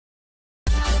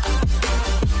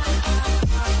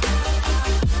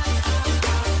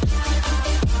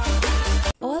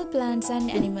plants and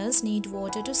animals need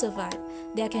water to survive.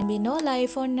 There can be no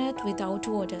life on earth without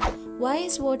water. Why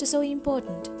is water so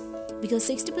important? Because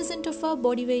 60% of our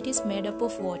body weight is made up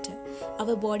of water.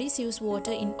 Our bodies use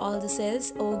water in all the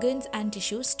cells, organs and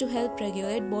tissues to help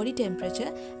regulate body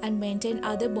temperature and maintain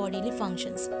other bodily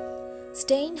functions.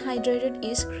 Staying hydrated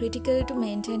is critical to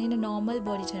maintaining a normal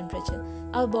body temperature.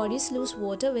 Our bodies lose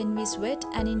water when we sweat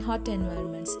and in hot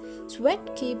environments.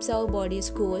 Sweat keeps our bodies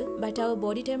cool, but our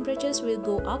body temperatures will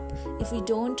go up if we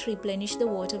don't replenish the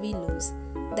water we lose.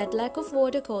 That lack of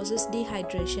water causes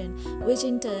dehydration, which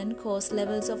in turn causes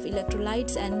levels of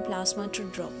electrolytes and plasma to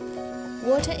drop.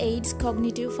 Water aids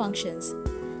cognitive functions.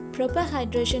 Proper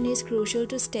hydration is crucial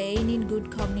to staying in good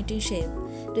cognitive shape.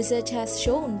 Research has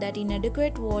shown that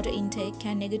inadequate water intake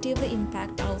can negatively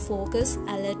impact our focus,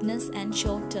 alertness, and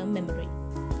short-term memory.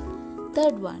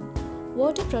 Third one,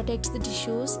 water protects the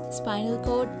tissues, spinal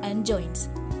cord, and joints.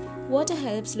 Water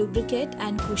helps lubricate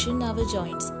and cushion our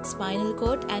joints, spinal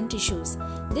cord, and tissues.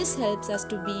 This helps us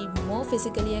to be more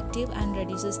physically active and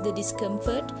reduces the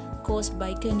discomfort caused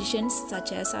by conditions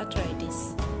such as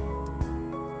arthritis.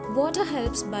 Water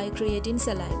helps by creating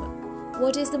saliva.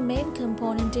 Water is the main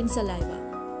component in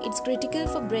saliva. It's critical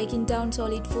for breaking down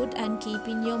solid food and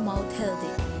keeping your mouth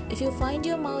healthy. If you find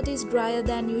your mouth is drier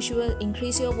than usual,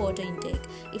 increase your water intake.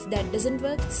 If that doesn't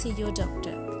work, see your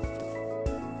doctor.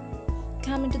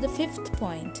 Coming to the fifth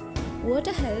point,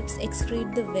 water helps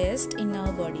excrete the waste in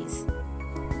our bodies.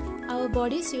 Our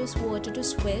bodies use water to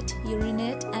sweat,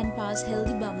 urinate, and pass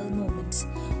healthy bowel movements.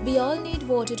 We all need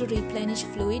water to replenish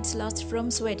fluids lost from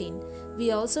sweating.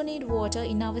 We also need water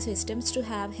in our systems to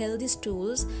have healthy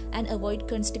stools and avoid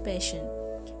constipation.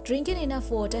 Drinking enough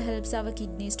water helps our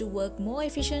kidneys to work more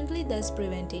efficiently, thus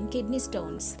preventing kidney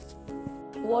stones.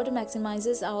 Water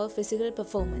maximizes our physical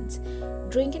performance.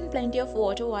 Drinking plenty of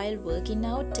water while working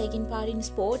out, taking part in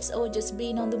sports, or just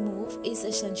being on the move is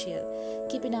essential.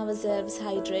 Keeping ourselves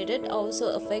hydrated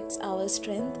also affects our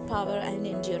strength, power, and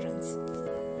endurance.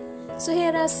 So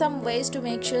here are some ways to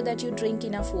make sure that you drink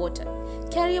enough water.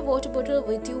 Carry a water bottle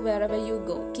with you wherever you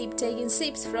go. Keep taking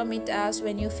sips from it as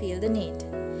when you feel the need.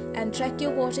 And track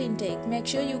your water intake. Make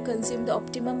sure you consume the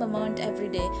optimum amount every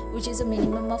day, which is a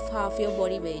minimum of half your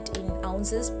body weight in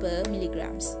ounces per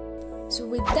milligrams. So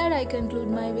with that, I conclude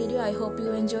my video. I hope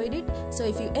you enjoyed it. So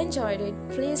if you enjoyed it,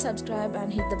 please subscribe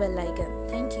and hit the bell icon.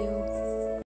 Thank you.